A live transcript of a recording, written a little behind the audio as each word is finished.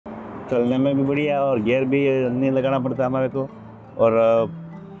चलने में भी बढ़िया है और गियर भी नहीं लगाना पड़ता हमारे को, और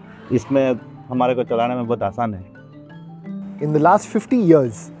इसमें हमारे को चलाने में बहुत आसान है। In the last 50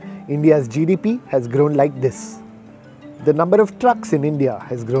 years, India's GDP has grown like this. The number of trucks in India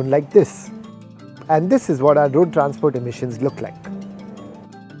has grown like this. And this is what our road transport emissions look like.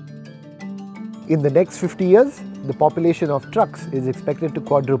 In the next 50 years, the population of trucks is expected to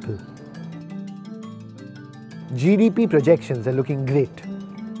quadruple. GDP projections are looking great.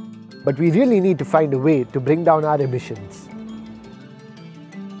 But we really need to find a way to bring down our emissions.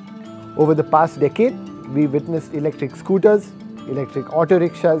 Over the past decade, we witnessed electric scooters, electric auto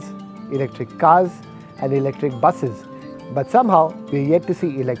rickshaws, electric cars and electric buses, but somehow we are yet to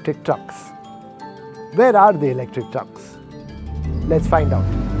see electric trucks. Where are the electric trucks? Let's find out.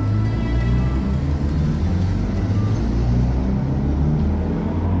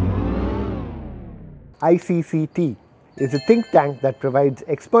 ICCT is a think tank that provides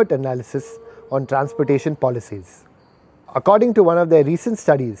expert analysis on transportation policies. According to one of their recent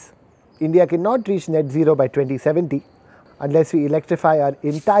studies, India cannot reach net zero by 2070 unless we electrify our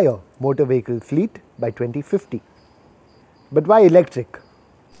entire motor vehicle fleet by 2050. But why electric?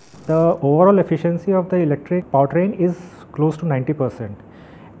 The overall efficiency of the electric powertrain is close to 90%,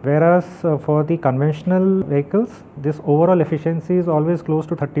 whereas for the conventional vehicles, this overall efficiency is always close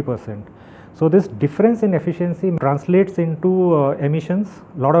to 30%. So this difference in efficiency translates into emissions,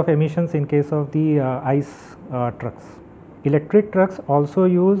 lot of emissions in case of the ICE trucks. Electric trucks also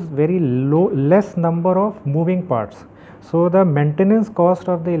use very less number of moving parts. So the maintenance cost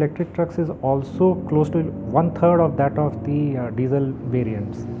of the electric trucks is also close to 1/3 of that of the diesel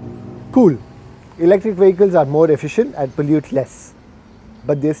variants. Cool. Electric vehicles are more efficient and pollute less.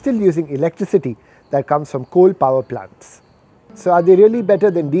 But they're still using electricity that comes from coal power plants. So are they really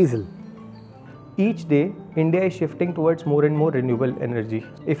better than diesel? Each day, India is shifting towards more and more renewable energy.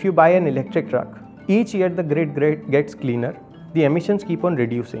 If you buy an electric truck, each year the grid gets cleaner, the emissions keep on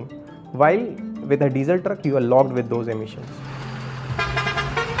reducing, while with a diesel truck you are locked with those emissions.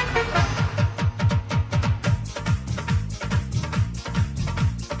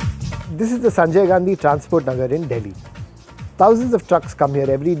 This is the Sanjay Gandhi Transport Nagar in Delhi. Thousands of trucks come here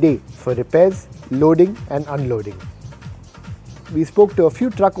every day for repairs, loading and unloading. We spoke to a few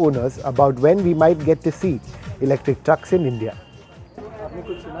truck owners about when we might get to see electric trucks in India.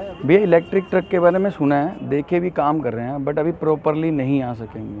 भैया electric truck के बारे में सुना है, देखे भी काम कर रहे हैं, बट अभी प्रॉपरली नहीं आ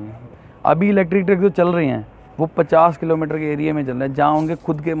सकेंगे। अभी इलेक्ट्रिक ट्रक जो चल रही हैं वो 50 किलोमीटर के एरिया में चल रहे हैं, जहाँ होंगे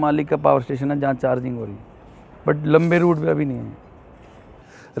खुद के मालिक का पावर स्टेशन है जहाँ चार्जिंग हो रही है, बट लंबे रूट पे अभी नहीं है।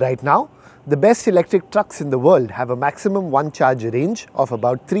 Right now, the best electric trucks in the world have a maximum one charge range of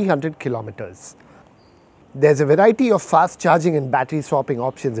about 300 kilometers. There's a variety of fast charging and battery swapping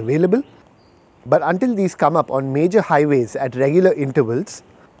options available, but until these come up on major highways at regular intervals,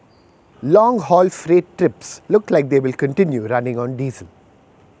 long-haul freight trips look like they will continue running on diesel.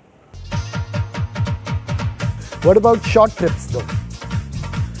 What about short trips though?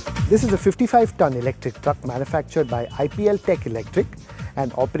 This is a 55-ton electric truck manufactured by IPL Tech Electric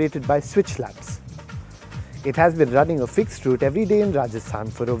and operated by Switch Labs. It has been running a fixed route every day in Rajasthan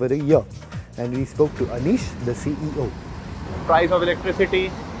for over a year, and we spoke to Anish, the CEO. Price of electricity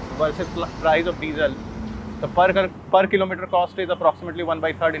versus price of diesel. The per kilometer cost is approximately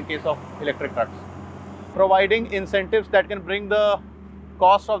 1/3 in case of electric trucks. Providing incentives that can bring the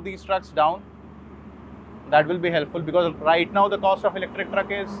cost of these trucks down, that will be helpful, because right now the cost of electric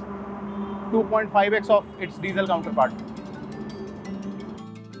truck is 2.5x of its diesel counterpart.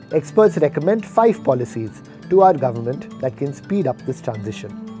 Experts recommend 5 policies to our government that can speed up this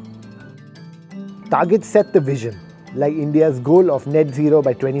transition. Targets set the vision, like India's goal of net zero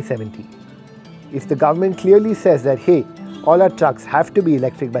by 2070. If the government clearly says that, hey, all our trucks have to be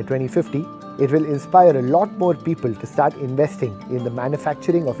electric by 2050, it will inspire a lot more people to start investing in the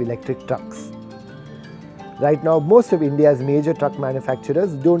manufacturing of electric trucks. Right now, most of India's major truck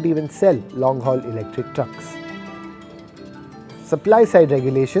manufacturers don't even sell long-haul electric trucks. Supply-side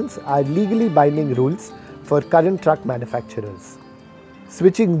regulations are legally binding rules for current truck manufacturers.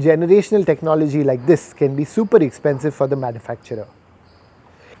 Switching generational technology like this can be super expensive for the manufacturer.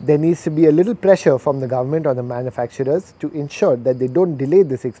 There needs to be a little pressure from the government or the manufacturers to ensure that they don't delay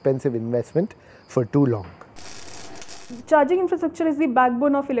this expensive investment for too long. Charging infrastructure is the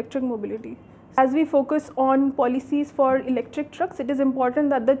backbone of electric mobility. As we focus on policies for electric trucks, it is important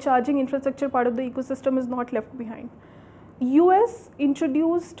that the charging infrastructure part of the ecosystem is not left behind. US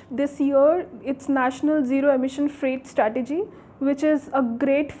introduced this year its national zero emission freight strategy, which is a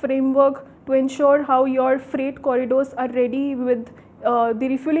great framework to ensure how your freight corridors are ready with the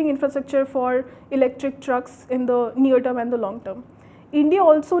refueling infrastructure for electric trucks in the near term and the long term. India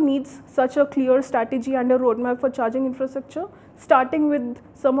also needs such a clear strategy and a roadmap for charging infrastructure, starting with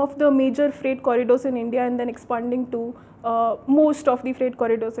some of the major freight corridors in India and then expanding to most of the freight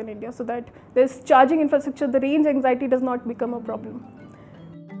corridors in India, so that this charging infrastructure, the range anxiety does not become a problem.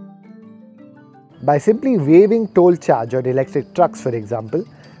 By simply waiving toll charge on electric trucks, for example,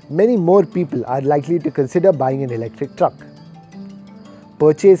 many more people are likely to consider buying an electric truck.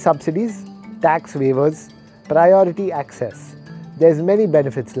 Purchase subsidies, tax waivers, priority access. There's many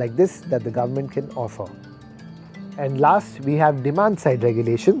benefits like this that the government can offer. And last, we have demand side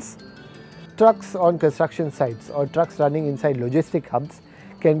regulations. Trucks on construction sites or trucks running inside logistic hubs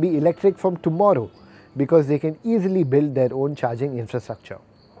can be electric from tomorrow because they can easily build their own charging infrastructure.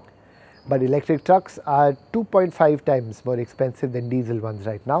 But electric trucks are 2.5 times more expensive than diesel ones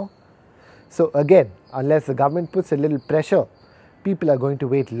right now. So again, unless the government puts a little pressure, people are going to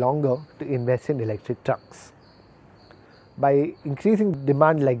wait longer to invest in electric trucks. By increasing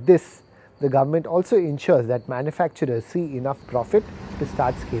demand like this, the government also ensures that manufacturers see enough profit to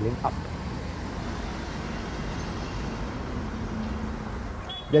start scaling up.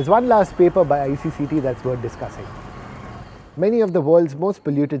 There's one last paper by ICCT that's worth discussing. Many of the world's most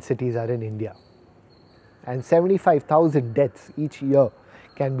polluted cities are in India, and 75,000 deaths each year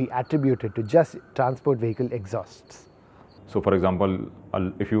can be attributed to just transport vehicle exhausts. So for example,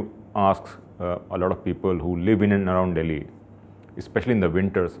 if you ask a lot of people who live in and around Delhi, especially in the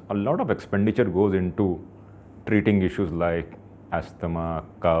winters, a lot of expenditure goes into treating issues like asthma,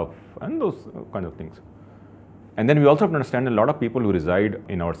 cough, and those kind of things. And then we also have to understand a lot of people who reside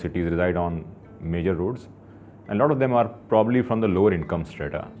in our cities reside on major roads. A lot of them are probably from the lower income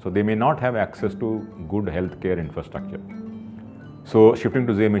strata, so they may not have access to good healthcare infrastructure. So shifting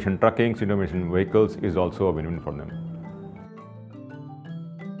to zero emission trucking, zero emission vehicles is also a win-win for them.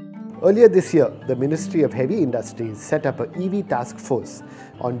 Earlier this year, the Ministry of Heavy Industries set up an EV task force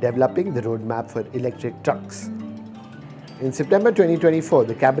on developing the roadmap for electric trucks. In September 2024,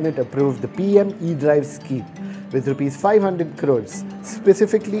 the Cabinet approved the PM E-Drive scheme with Rs 500 crores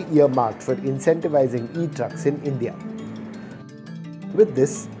specifically earmarked for incentivizing e-trucks in India. With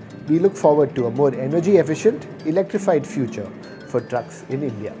this, we look forward to a more energy efficient, electrified future for trucks in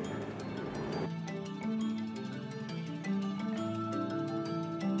India.